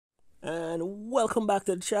and welcome back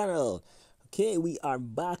to the channel. Okay, we are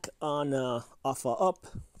back on OfferUp,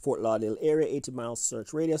 Fort Lauderdale area, 80-mile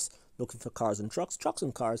search radius, looking for cars and trucks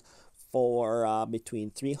and cars for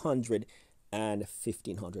between $300 and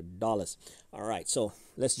 $1,500. All right, so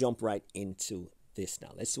let's jump right into this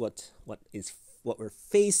now. Let's see what we're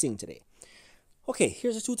facing today. Okay,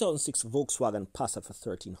 here's a 2006 Volkswagen Passat for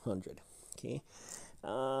 $1,300. Okay,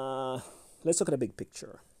 let's look at a big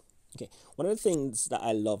picture. Okay, one of the things that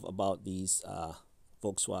I love about these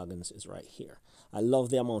Volkswagens is right here. I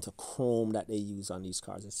love the amount of chrome that they use on these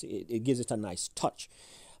cars. It gives it a nice touch.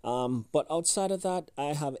 But outside of that,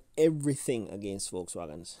 I have everything against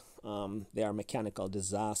Volkswagens. They are mechanical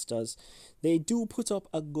disasters. They do put up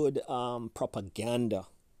a good propaganda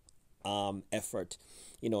effort,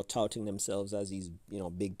 touting themselves as these,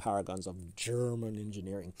 big paragons of German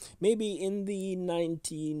engineering. Maybe in the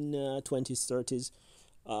 1920s, 30s,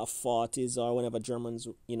 40s, or whenever German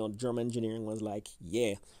engineering was like,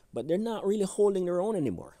 yeah, but they're not really holding their own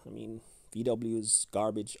anymore. I mean, VW is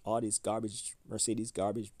garbage, Audi's garbage, Mercedes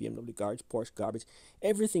garbage, BMW garbage, Porsche garbage.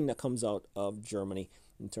 Everything that comes out of Germany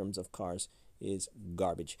in terms of cars is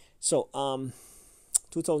garbage. So,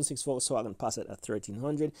 2006 Volkswagen Passat at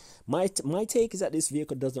 $1,300. My take is that this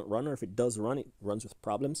vehicle doesn't run, or if it does run, it runs with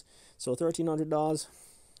problems. So $1,300,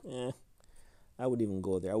 I wouldn't even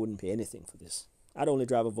go there. I wouldn't pay anything for this. I'd only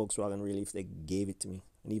drive a Volkswagen really if they gave it to me,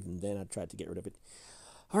 and even then I'd try to get rid of it.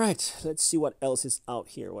 All right, let's see what else is out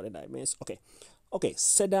here. What did I miss? Okay,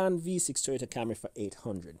 sedan V6 Toyota Camry for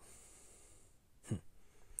 $800.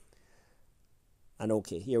 And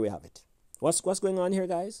okay, here we have it. What's going on here,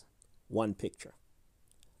 guys? One picture.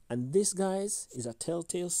 And this, guys, is a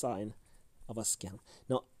telltale sign of a scam.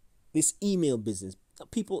 Now, this email business,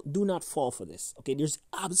 people do not fall for this. Okay, there's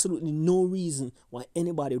absolutely no reason why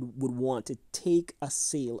anybody would want to take a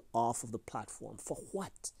sale off of the platform. For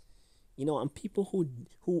what? And people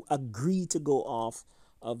who agree to go off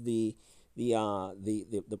of the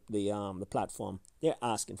platform, they're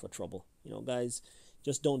asking for trouble. Guys,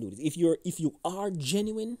 just don't do this. If you are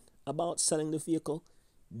genuine about selling the vehicle,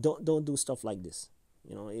 don't do stuff like this.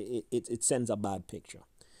 It sends a bad picture.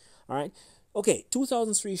 All right. Okay,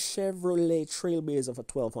 2003 Chevrolet TrailBlazer for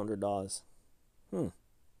 $1,200.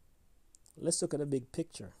 Let's look at a big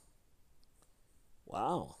picture.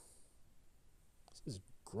 Wow. This is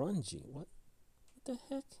grungy. What the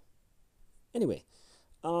heck? Anyway,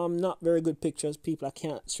 not very good pictures. People, I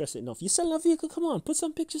can't stress it enough. You selling a vehicle? Come on, put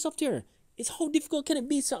some pictures up there. It's how difficult can it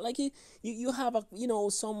be? It's not like you have a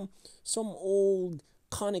some old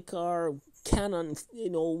Konica Canon,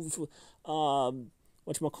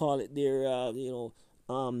 whatchamacallit there,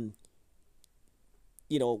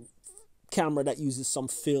 camera that uses some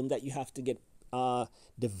film that you have to get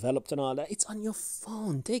developed and all that. It's on your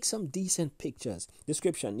phone. Take some decent pictures.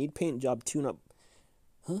 Description: need paint job, tune up.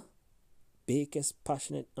 Baker's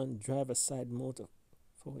passionate on driver side motor.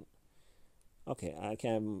 Okay, I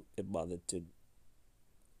can't be bothered to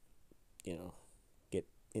get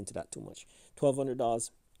into that too much.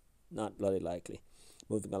 $1,200, not bloody likely.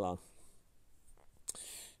 Moving along.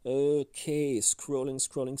 Okay, scrolling.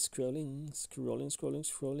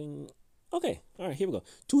 Okay, all right, here we go.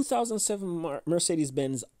 2007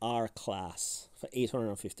 Mercedes-Benz R-Class for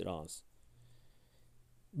 $850.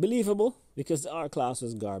 Believable, because the R-Class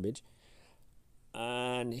was garbage.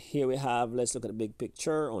 And here we have, let's look at the big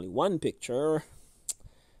picture. Only one picture.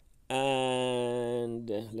 And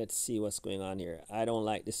let's see what's going on here. I don't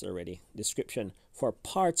like this already. Description: for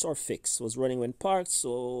parts or fix. Was running when parked,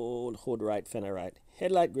 sold hood right, fender right,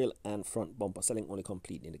 headlight, grill, and front bumper. Selling only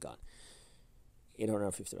complete in the gun.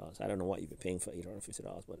 $850. I don't know what you've been paying for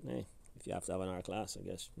 $850, but if you have to have an R-Class, I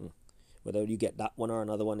guess. Whether you get that one or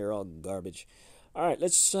another one, they're all garbage. All right,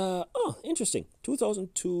 let's. Interesting.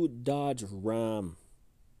 2002 Dodge Ram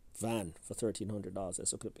van for $1,300.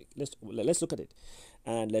 Let's look at it. Let's look at it,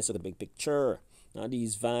 and let's look at the big picture. Now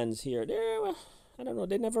these vans here, I don't know.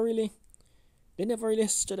 They never really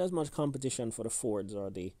stood as much competition for the Fords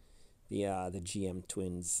or the GM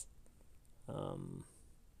twins.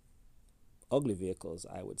 Ugly vehicles,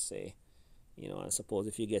 I would say. I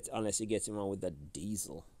suppose unless you get one with the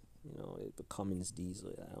diesel. The Cummins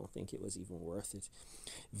diesel, I don't think it was even worth it.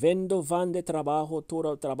 Vendo van de trabajo,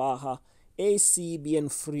 todo trabaja, AC bien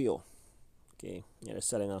frío. Okay, they're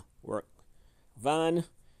selling a work van,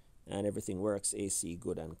 and everything works, AC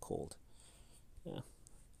good and cold. Yeah,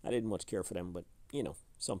 I didn't much care for them, but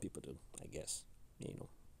some people do, I guess.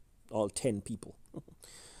 All 10 people. All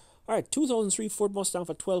right, 2003 Ford Mustang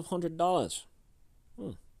for $1,200.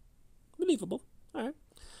 Believable. All right.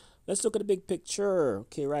 Let's look at the big picture.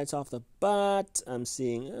 Okay, right off the bat, I'm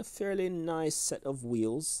seeing a fairly nice set of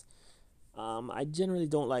wheels. I generally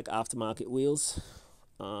don't like aftermarket wheels,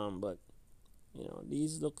 but you know,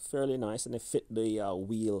 these look fairly nice and they fit the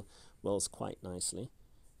wheel wells quite nicely.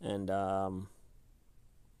 And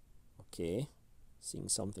okay, seeing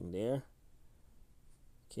something there.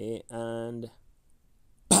 Okay, and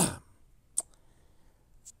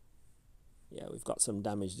yeah, we've got some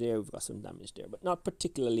damage there. We've got some damage there, but not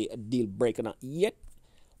particularly a deal breaker, not yet.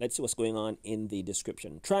 Let's see what's going on in the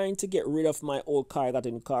description. Trying to get rid of my old car. I got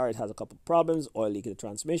in the car. It has a couple problems. Oil leak in the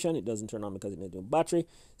transmission. It doesn't turn on because it needs a battery.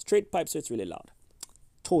 Straight pipe, so it's really loud.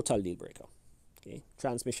 Total deal breaker. Okay.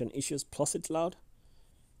 Transmission issues plus it's loud.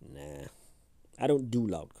 Nah. I don't do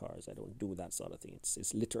loud cars. I don't do that sort of thing.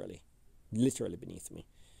 It's literally beneath me.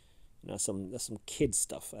 You know, that's some kid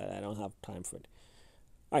stuff. I don't have time for it.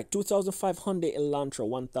 All right, 2005 Hyundai Elantra,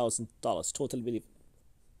 $1,000. Total belief.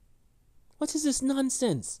 What is this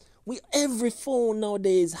nonsense? Every phone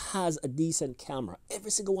nowadays has a decent camera. Every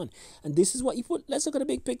single one. And this is what you put. Let's look at a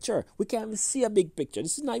big picture. We can't even see a big picture.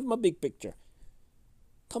 This is not even a big picture.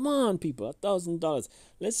 Come on, people. $1,000.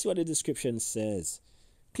 Let's see what the description says.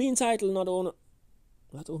 Clean title, not owned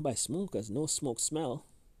by smokers. No smoke smell.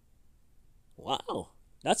 Wow.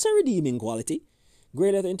 That's a redeeming quality.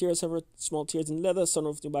 Great leather interior, several small tears in leather.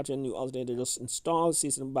 Sunroof, new battery, and new alternator just installed.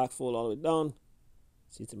 Seats in the back fold all the way down.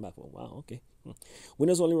 Seats in the back fold. Wow, okay.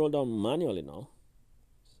 Windows only roll down manually now.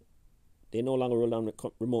 They no longer roll down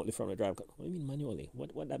remotely from the driver. What do you mean manually?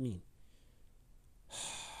 What that mean?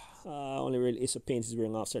 Only really is a paint is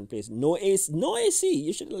wearing off certain places. No AC. No AC.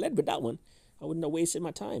 You should have led with that one. I wouldn't have wasted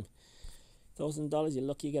my time. $1,000. You're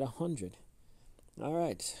lucky you get 100. All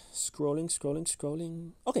right.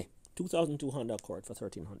 Scrolling. Okay. 2002 Honda Accord for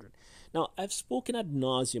 $1,300. Now, I've spoken ad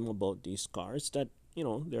nauseum about these cars that, you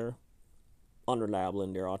know, they're unreliable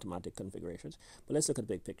in their automatic configurations. But let's look at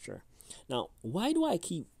the big picture. Now, why do I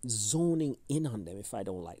keep zoning in on them if I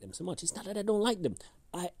don't like them so much? It's not that I don't like them.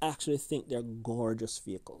 I actually think they're gorgeous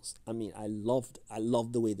vehicles. I mean, I love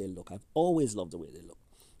the way they look. I've always loved the way they look.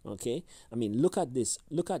 Okay? I mean, look at this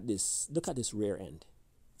rear end.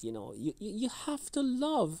 You know, you have to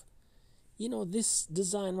love, you know, this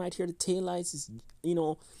design right here. The taillights is, you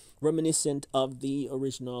know, reminiscent of the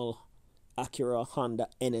original Acura Honda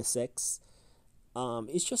NSX.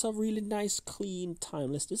 It's just a really nice, clean,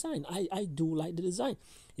 timeless design. I do like the design.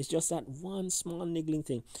 It's just that one small niggling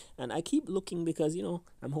thing. And I keep looking because, you know,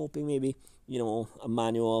 I'm hoping maybe, you know, a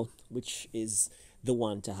manual, which is the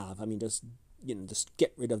one to have. I mean, just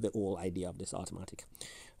get rid of the whole idea of this automatic.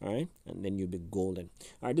 All right, and then you'll be golden.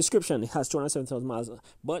 All right, description: it has 207,000 miles,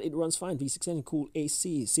 but it runs fine. V6 engine, cool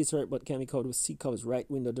AC, seats right, but can be covered with seat covers. Right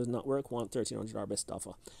window does not work. Want $1,300 best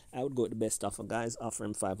offer? I would go with the best offer, guys. Offer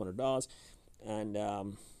him $500, and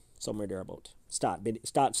somewhere there about. Start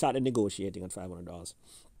negotiating at $500.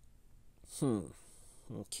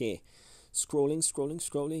 Okay, scrolling.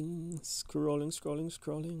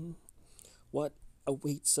 What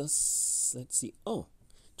awaits us? Let's see. Oh,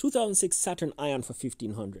 2006 Saturn Ion for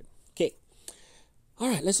 $1,500. Okay. All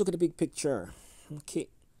right, let's look at the big picture.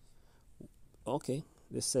 Okay.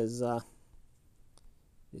 This says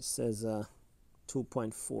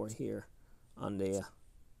 2.4 here on the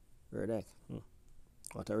rear deck.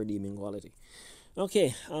 What a redeeming quality.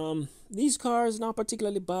 Okay. These cars not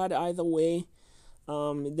particularly bad either way.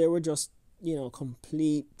 They were just, you know,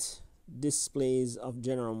 complete displays of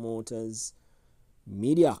General Motors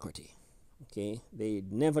mediocrity. Okay, they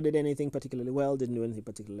never did anything particularly well, didn't do anything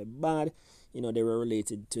particularly bad. You know, they were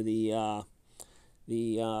related to the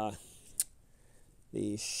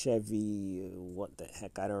Chevy, what the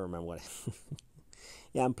heck, I don't remember what.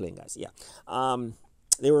 Yeah, I'm playing, guys. Yeah,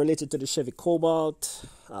 they were related to the Chevy Cobalt.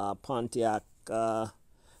 Pontiac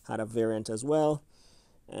had a variant as well,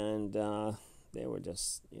 and they were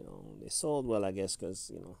just, you know, they sold well, I guess,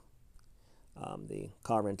 because, you know, the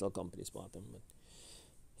car rental companies bought them. But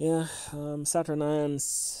yeah, Saturn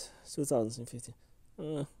Ions 2015.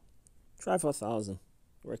 Try for 1,000.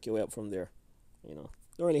 Work your way up from there. You know,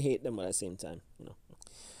 don't really hate them, but at the same time, you know.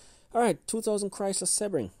 All right, 2000 Chrysler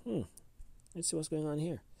Sebring. Let's see what's going on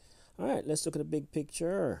here. All right, let's look at the big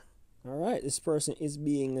picture. All right, this person is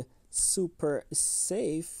being super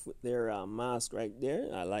safe with their mask right there.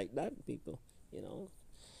 I like that, people. You know.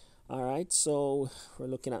 All right, so we're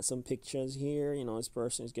looking at some pictures here. You know, this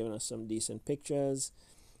person is giving us some decent pictures.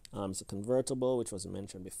 It's a convertible, which was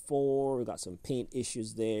mentioned before. We got some paint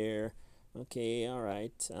issues there. Okay, all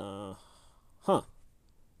right.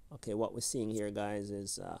 Okay, what we're seeing here, guys,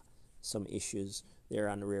 is some issues there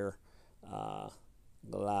on the rear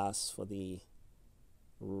glass for the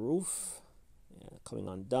roof. Yeah, coming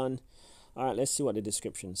undone. All right, let's see what the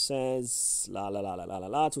description says.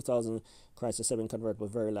 2000 Chrysler Sebring Convertible,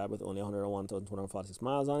 very reliable with only 101,246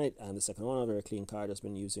 miles on it. And the second one, a very clean car that's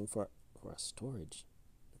been using for storage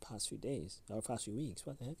the past few days, or past few weeks.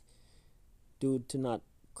 What the heck? Due to not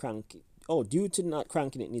cranking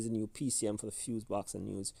it, needs a new PCM for the fuse box and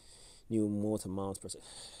new motor mounts per se.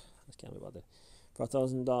 I can't be bothered. For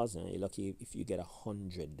 $1,000, you're lucky if you get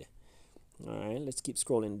 100. All right, let's keep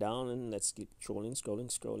scrolling down and let's keep scrolling.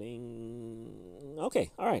 Okay,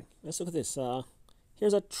 all right, let's look at this.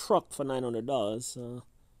 Here's a truck for $900.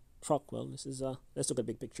 Truck, well, this is let's look at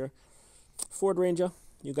big picture. Ford Ranger.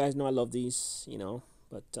 You guys know I love these, you know,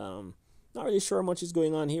 but not really sure much is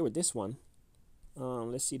going on here with this one.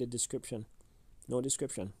 Let's see the description. No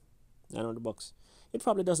description. $900. It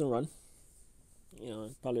probably doesn't run. You know,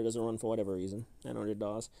 it probably doesn't run for whatever reason.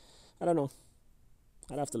 $900. I don't know.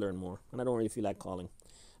 I'd have to learn more, and I don't really feel like calling.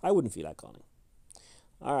 I wouldn't feel like calling.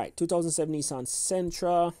 All right, 2007 Nissan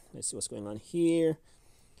Sentra. Let's see what's going on here.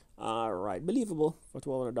 All right, believable for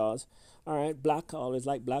 $1,200. All right, black. I always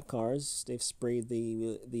like black cars. They've sprayed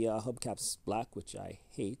the hubcaps black, which I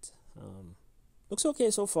hate. Looks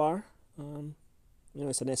okay so far. You know,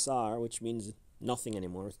 it's an SR, which means nothing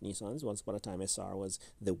anymore with Nissans. Once upon a time, SR was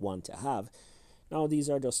the one to have. Now these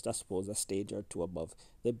are just, I suppose, a stage or two above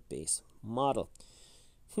the base model.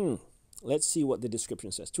 Let's see what the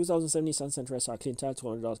description says. 2007 Nissan Sentra SR, clean tire,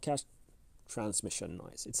 $200 cash, transmission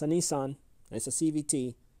noise. It's a Nissan, and it's a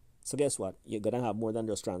CVT. So guess what? You're going to have more than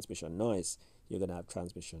just transmission noise. You're going to have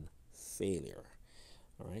transmission failure.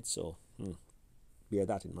 All right, so bear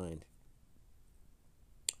that in mind.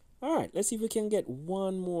 All right, let's see if we can get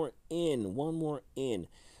one more in.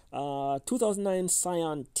 2009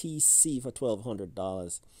 Scion TC for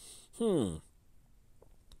 $1,200.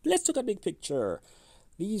 Let's look at big picture.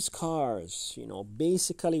 These cars, you know,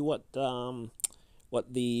 basically what the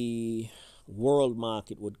world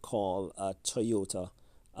market would call a Toyota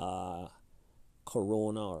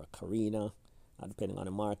Corona or a Carina, depending on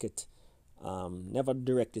the market. Never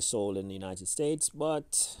directly sold in the United States,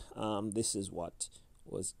 but this is what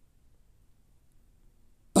was.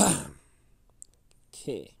 Bam!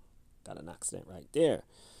 Okay, got an accident right there.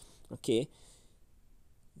 Okay.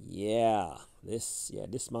 Yeah, this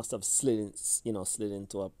must have slid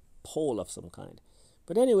into a pole of some kind.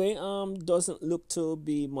 But anyway, doesn't look to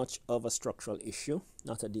be much of a structural issue.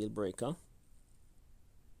 Not a deal breaker.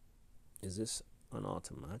 Is this an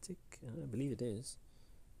automatic? I believe it is.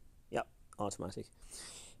 Yep, automatic.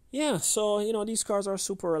 Yeah, so you know these cars are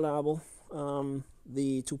super reliable.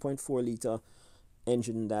 The 2.4 liter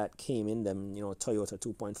engine that came in them, you know, Toyota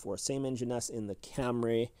 2.4, same engine that's in the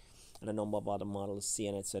Camry and a number of other models,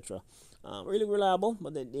 Scion, etc. Really reliable,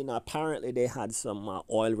 but apparently they had some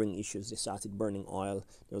oil ring issues. They started burning oil.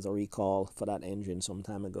 There was a recall for that engine some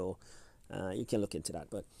time ago. You can look into that.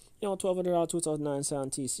 But you know, $1,200 2009 Scion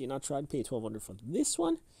TC. Not tried to pay $1,200 for this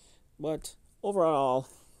one, but overall,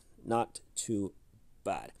 not too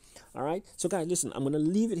bad. All right, so guys, listen, I'm gonna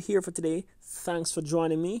leave it here for today. Thanks for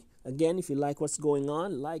joining me again. If you like what's going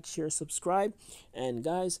on, like, share, subscribe, and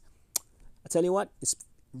guys, I tell you what, it's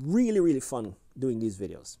really fun doing these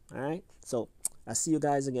videos. All right, so I'll see you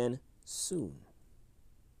guys again soon.